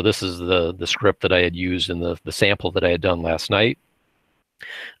 So this is the script that I had used in the sample that I had done last night.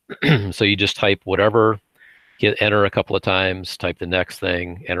 So you just type whatever, hit enter a couple of times, type the next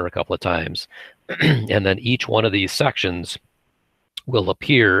thing, enter a couple of times, and then each one of these sections will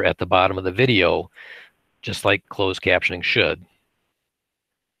appear at the bottom of the video, just like closed captioning should.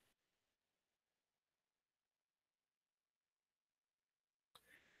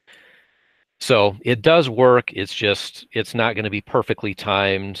 So it does work. It's just, it's not going to be perfectly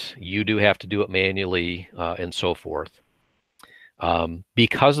timed. You do have to do it manually and so forth.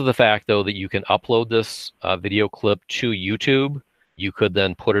 Because of the fact, though, that you can upload this video clip to YouTube, you could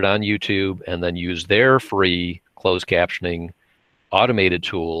then put it on YouTube and then use their free closed captioning automated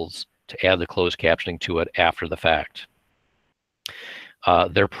tools to add the closed captioning to it after the fact.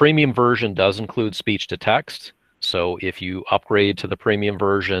 Their premium version does include speech to text. So if you upgrade to the premium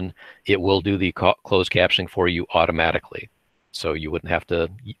version, it will do the closed captioning for you automatically. So you wouldn't have to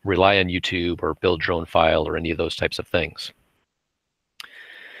rely on YouTube or build your own file or any of those types of things.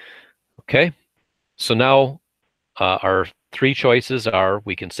 Okay, so now our three choices are: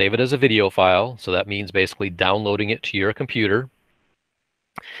 we can save it as a video file. So that means basically downloading it to your computer.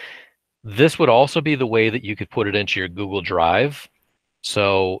 This would also be the way that you could put it into your Google Drive.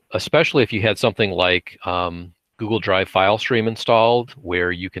 So especially if you had something like Google Drive file stream installed,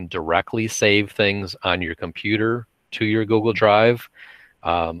 where you can directly save things on your computer to your Google Drive.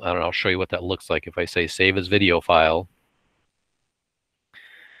 I don't know, I'll show you what that looks like. If I say save as video file,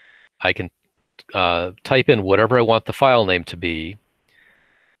 I can type in whatever I want the file name to be.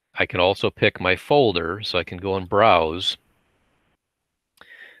 I can also pick my folder, so I can go and browse.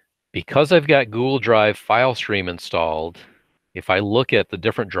 Because I've got Google Drive file stream installed, if I look at the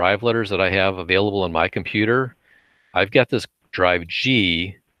different drive letters that I have available on my computer, I've got this drive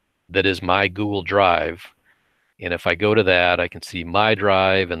G that is my Google Drive. And if I go to that, I can see my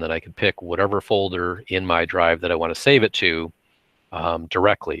drive, and then I can pick whatever folder in my drive that I want to save it to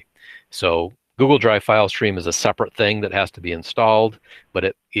directly. So Google Drive file stream is a separate thing that has to be installed, but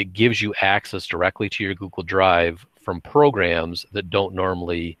it gives you access directly to your Google Drive from programs that don't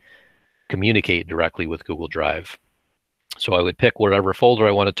normally communicate directly with Google Drive. So I would pick whatever folder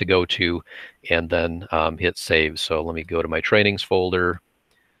I wanted to go to and then hit save. So let me go to my trainings folder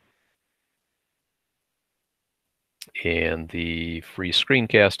and the free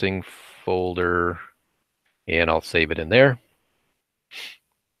screencasting folder, and I'll save it in there.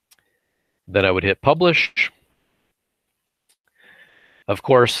 Then I would hit publish. Of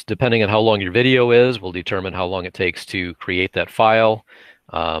course, depending on how long your video is, will determine how long it takes to create that file.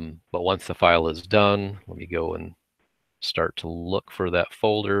 But once the file is done, let me go and start to look for that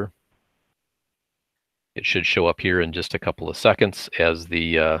folder. It should show up here in just a couple of seconds as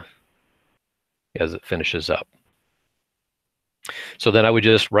it finishes up. So then I would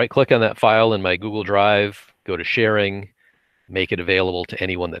just right-click on that file in my Google Drive, go to sharing, make it available to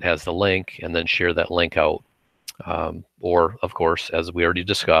anyone that has the link, and then share that link out. Or, of course, as we already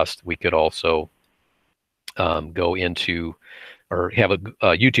discussed, we could also go into or have a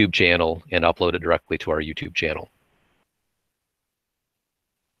YouTube channel and upload it directly to our YouTube channel.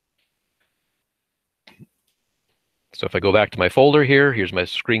 So if I go back to my folder here, here's my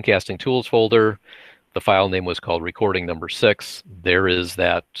Screencasting Tools folder. The file name was called recording number 6. There is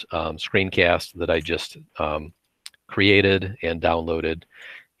that screencast that I just created and downloaded.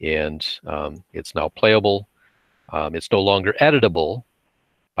 and it's now playable. It's no longer editable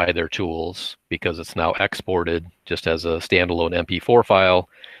by their tools because it's now exported just as a standalone MP4 file,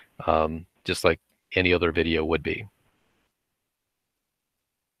 just like any other video would be.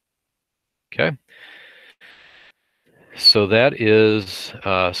 Okay. So that is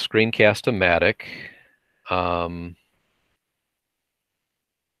Screencast-O-Matic.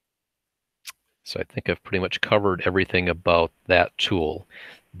 So I think I've pretty much covered everything about that tool.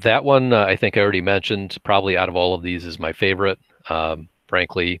 That one, I think I already mentioned, probably out of all of these is my favorite,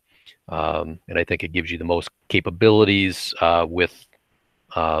 frankly. And I think it gives you the most capabilities with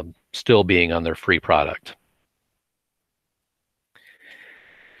still being on their free product.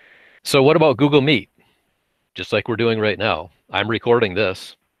 So what about Google Meet? Just like we're doing right now. I'm recording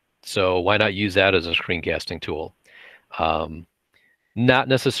this, so why not use that as a screencasting tool? Not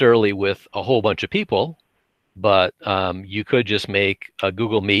necessarily with a whole bunch of people, but you could just make a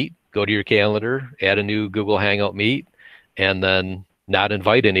Google Meet, go to your calendar, add a new Google Hangout Meet, and then not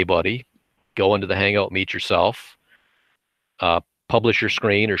invite anybody, go into the Hangout Meet yourself, publish your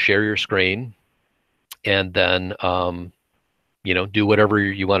screen or share your screen, and then you know, do whatever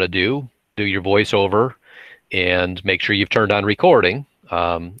you want to do your voiceover, and make sure you've turned on recording.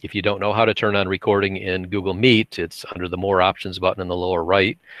 If you don't know how to turn on recording in Google Meet, it's under the More Options button in the lower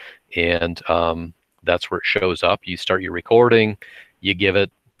right, and that's where it shows up. You start your recording, you give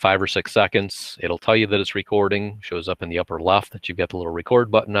it 5 or 6 seconds, it'll tell you that it's recording, shows up in the upper left that you've got the little record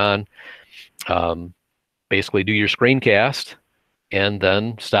button on. Basically do your screencast and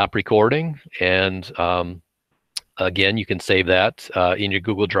then stop recording, and again, you can save that in your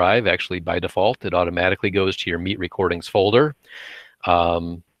Google Drive. Actually, by default, it automatically goes to your Meet Recordings folder.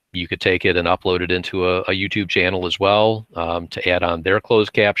 You could take it and upload it into a YouTube channel as well to add on their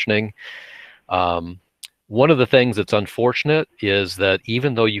closed captioning. One of the things that's unfortunate is that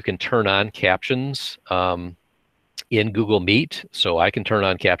even though you can turn on captions in Google Meet, so I can turn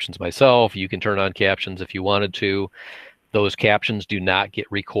on captions myself, you can turn on captions if you wanted to, those captions do not get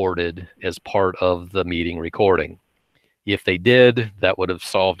recorded as part of the meeting recording. If they did, that would have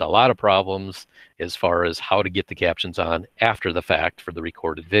solved a lot of problems as far as how to get the captions on after the fact for the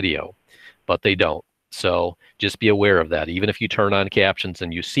recorded video, but they don't. So just be aware of that. Even if you turn on captions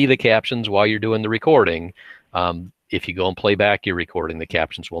and you see the captions while you're doing the recording, if you go and play back your recording, the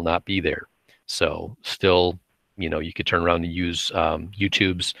captions will not be there. So still, you know, you could turn around and use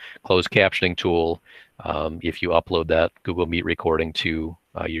YouTube's closed captioning tool if you upload that Google Meet recording to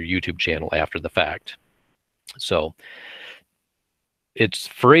your YouTube channel after the fact. So it's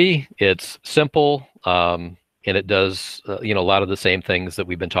free, it's simple, and it does you know, a lot of the same things that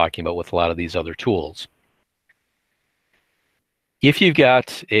we've been talking about with a lot of these other tools. If you've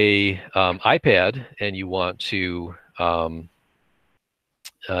got a iPad and you want to do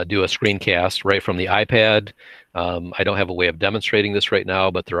a screencast right from the iPad, I don't have a way of demonstrating this right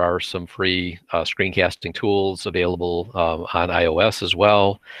now, but there are some free screencasting tools available on iOS as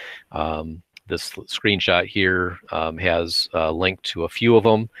well. This screenshot here has a link to a few of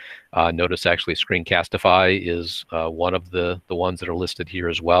them. Notice actually Screencastify is one of the ones that are listed here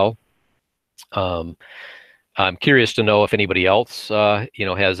as well. I'm curious to know if anybody else you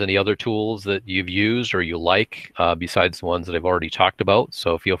know, has any other tools that you've used or you like besides the ones that I've already talked about.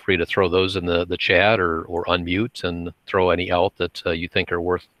 So feel free to throw those in the chat or unmute and throw any out that you think are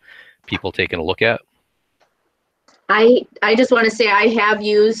worth people taking a look at. I just want to say I have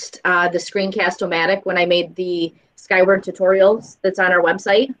used the Screencast-O-Matic when I made the Skyward tutorials that's on our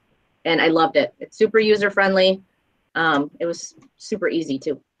website, and I loved it. It's super user-friendly. It was super easy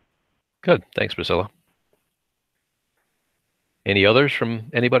too. Good, thanks, Priscilla. Any others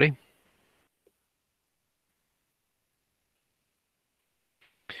from anybody?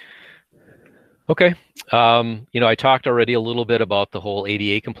 Okay. You know, I talked already a little bit about the whole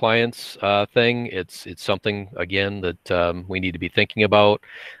ADA compliance thing. It's something, again, that we need to be thinking about.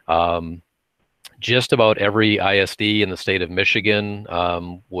 Just about every ISD in the state of Michigan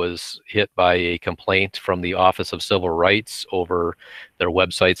was hit by a complaint from the Office of Civil Rights over their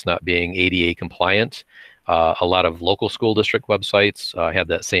websites not being ADA compliant. A lot of local school district websites had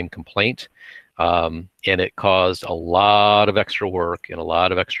that same complaint. And it caused a lot of extra work and a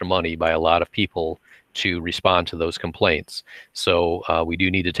lot of extra money by a lot of people to respond to those complaints. So we do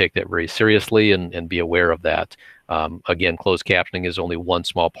need to take that very seriously and be aware of that. Again, closed captioning is only one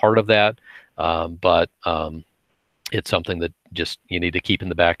small part of that, but it's something that just you need to keep in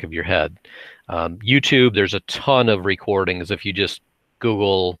the back of your head. YouTube, there's a ton of recordings. If you just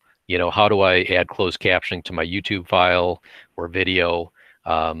Google, you know, how do I add closed captioning to my YouTube file or video,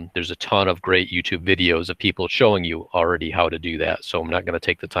 There's a ton of great YouTube videos of people showing you already how to do that. So I'm not going to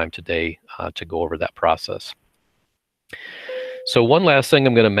take the time today to go over that process. So one last thing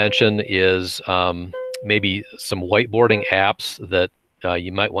I'm going to mention is maybe some whiteboarding apps that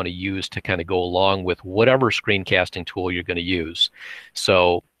you might want to use to kind of go along with whatever screencasting tool you're going to use.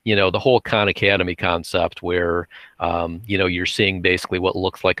 So, you know, the whole Khan Academy concept where, you know, you're seeing basically what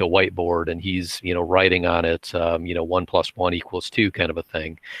looks like a whiteboard and he's, you know, writing on it, you know, 1 + 1 = 2 kind of a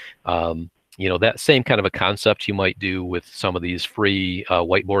thing. You know, that same kind of a concept you might do with some of these free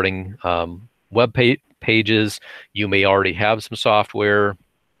whiteboarding web pages. You may already have some software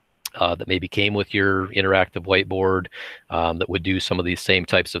that maybe came with your interactive whiteboard that would do some of these same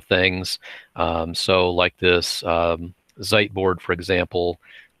types of things. So like this Ziteboard, for example,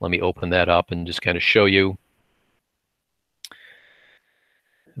 let me open that up and just kind of show you.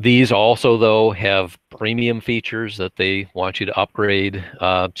 These also, though, have premium features that they want you to upgrade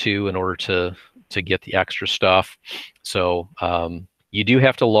to in order to get the extra stuff. So you do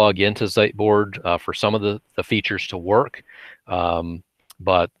have to log into Ziteboard for some of the features to work.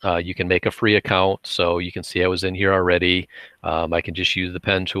 But you can make a free account. So you can see I was in here already. I can just use the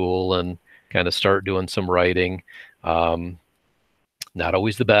pen tool and kind of start doing some writing. Not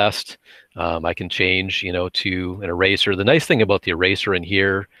always the best. I can change, you know, to an eraser. The nice thing about the eraser in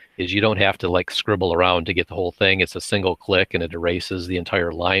here is you don't have to like scribble around to get the whole thing. It's a single click and it erases the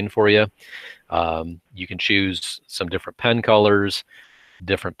entire line for you. You can choose some different pen colors,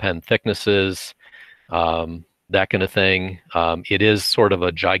 different pen thicknesses, that kind of thing. It is sort of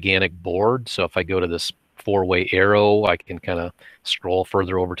a gigantic board. So if I go to this 4-way arrow, I can kind of scroll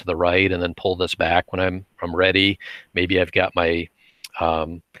further over to the right and then pull this back when I'm ready. Maybe I've got my,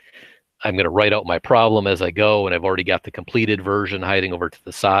 I'm going to write out my problem as I go, and I've already got the completed version hiding over to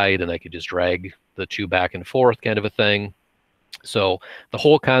the side, and I could just drag the two back and forth kind of a thing. So the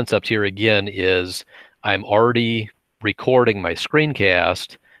whole concept here again is I'm already recording my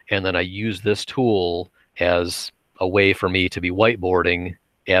screencast, and then I use this tool as a way for me to be whiteboarding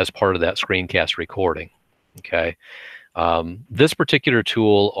as part of that screencast recording. Okay. This particular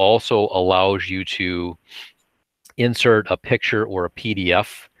tool also allows you to insert a picture or a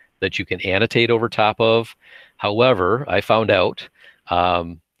PDF that you can annotate over top of. However, I found out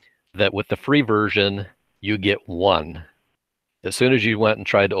that with the free version, you get one. As soon as you went and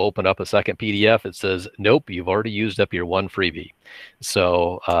tried to open up a second PDF, it says, nope, you've already used up your one freebie.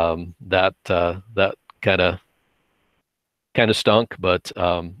 So that kind of stunk, but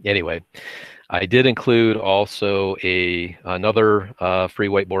anyway, I did include also another free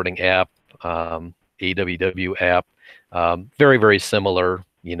whiteboarding app, AWW app, very, very similar.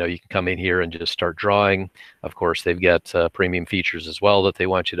 You know, you can come in here and just start drawing. Of course, they've got premium features as well that they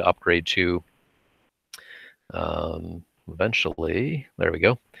want you to upgrade to. Eventually, there we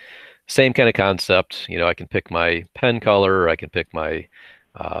go. Same kind of concept. You know, I can pick my pen color, I can pick my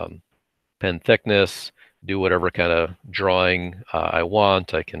pen thickness, do whatever kind of drawing I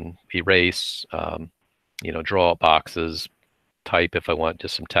want. I can erase, you know, draw boxes, type if I want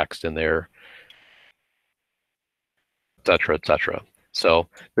just some text in there, etc., etc. So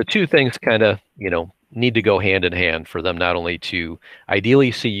the two things kind of, you know, need to go hand in hand for them not only to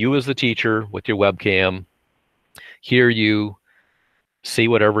ideally see you as the teacher with your webcam, hear you, see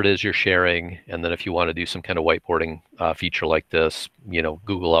whatever it is you're sharing, and then if you want to do some kind of whiteboarding feature like this, you know,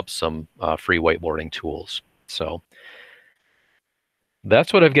 Google up some free whiteboarding tools. So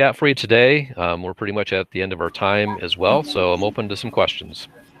that's what I've got for you today. We're pretty much at the end of our time as well, so I'm open to some questions.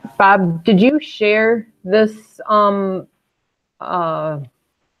 Bob, did you share this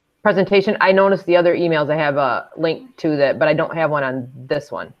presentation? I noticed the other emails I have a link to that, but I don't have one on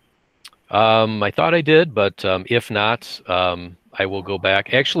this one. I thought I did, but if not, I will go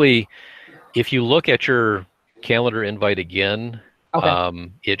back. Actually, if you look at your calendar invite again,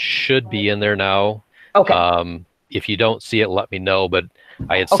 okay, it should be in there now. Okay. If you don't see it, let me know. But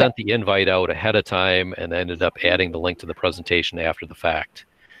I had sent the invite out ahead of time and ended up adding the link to the presentation after the fact.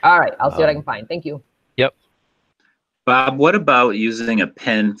 All right. I'll see what I can find. Thank you. Yep. Bob, what about using a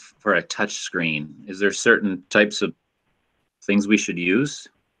pen for a touch screen? Is there certain types of things we should use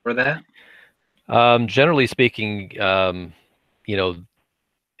for that? Generally speaking, you know,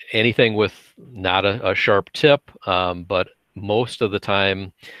 anything with not a sharp tip, but most of the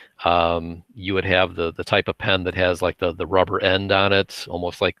time you would have the type of pen that has like the rubber end on it,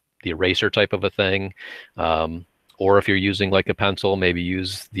 almost like the eraser type of a thing. Or if you're using like a pencil, maybe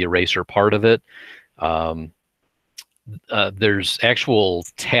use the eraser part of it. There's actual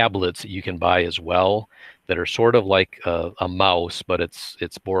tablets that you can buy as well that are sort of like a mouse, but it's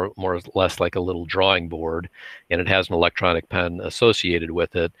more or less like a little drawing board, and it has an electronic pen associated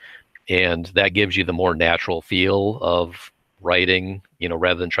with it, and that gives you the more natural feel of writing,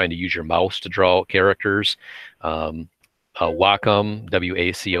 rather than trying to use your mouse to draw characters. Wacom,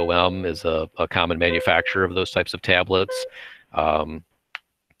 W-A-C-O-M, is a common manufacturer of those types of tablets.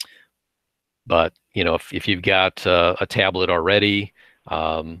 But if you've got a tablet already,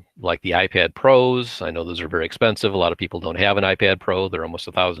 like the iPad Pros, I know those are very expensive. A lot of people don't have an iPad Pro; they're almost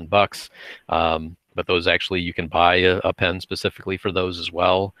 $1,000. But those actually, you can buy a pen specifically for those as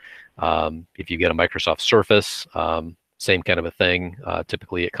well. If you get a Microsoft Surface, same kind of a thing.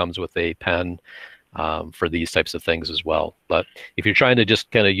 Typically, it comes with a pen for these types of things as well. But if you're trying to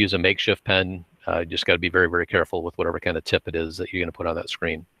just kind of use a makeshift pen, you just got to be very, very careful with whatever kind of tip it is that you're going to put on that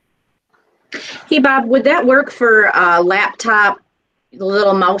screen. Hey, Bob, would that work for a laptop, the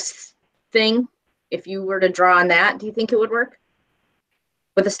little mouse thing? If you were to draw on that, do you think it would work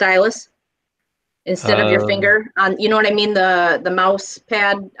with a stylus instead of your finger on, you know what I mean? The mouse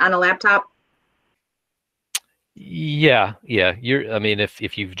pad on a laptop? Yeah. I mean,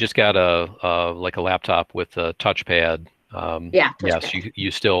 if you've just got like a laptop with a touchpad, Yeah. yes, touchpad.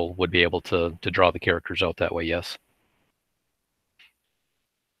 you still would be able to draw the characters out that way. Yes.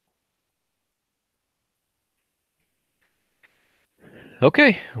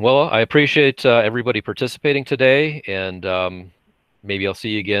 Okay. Well, I appreciate everybody participating today, and maybe I'll see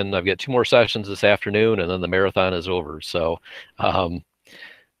you again. I've got 2 more sessions this afternoon, and then the marathon is over. So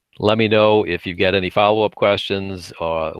let me know if you've got any follow-up questions.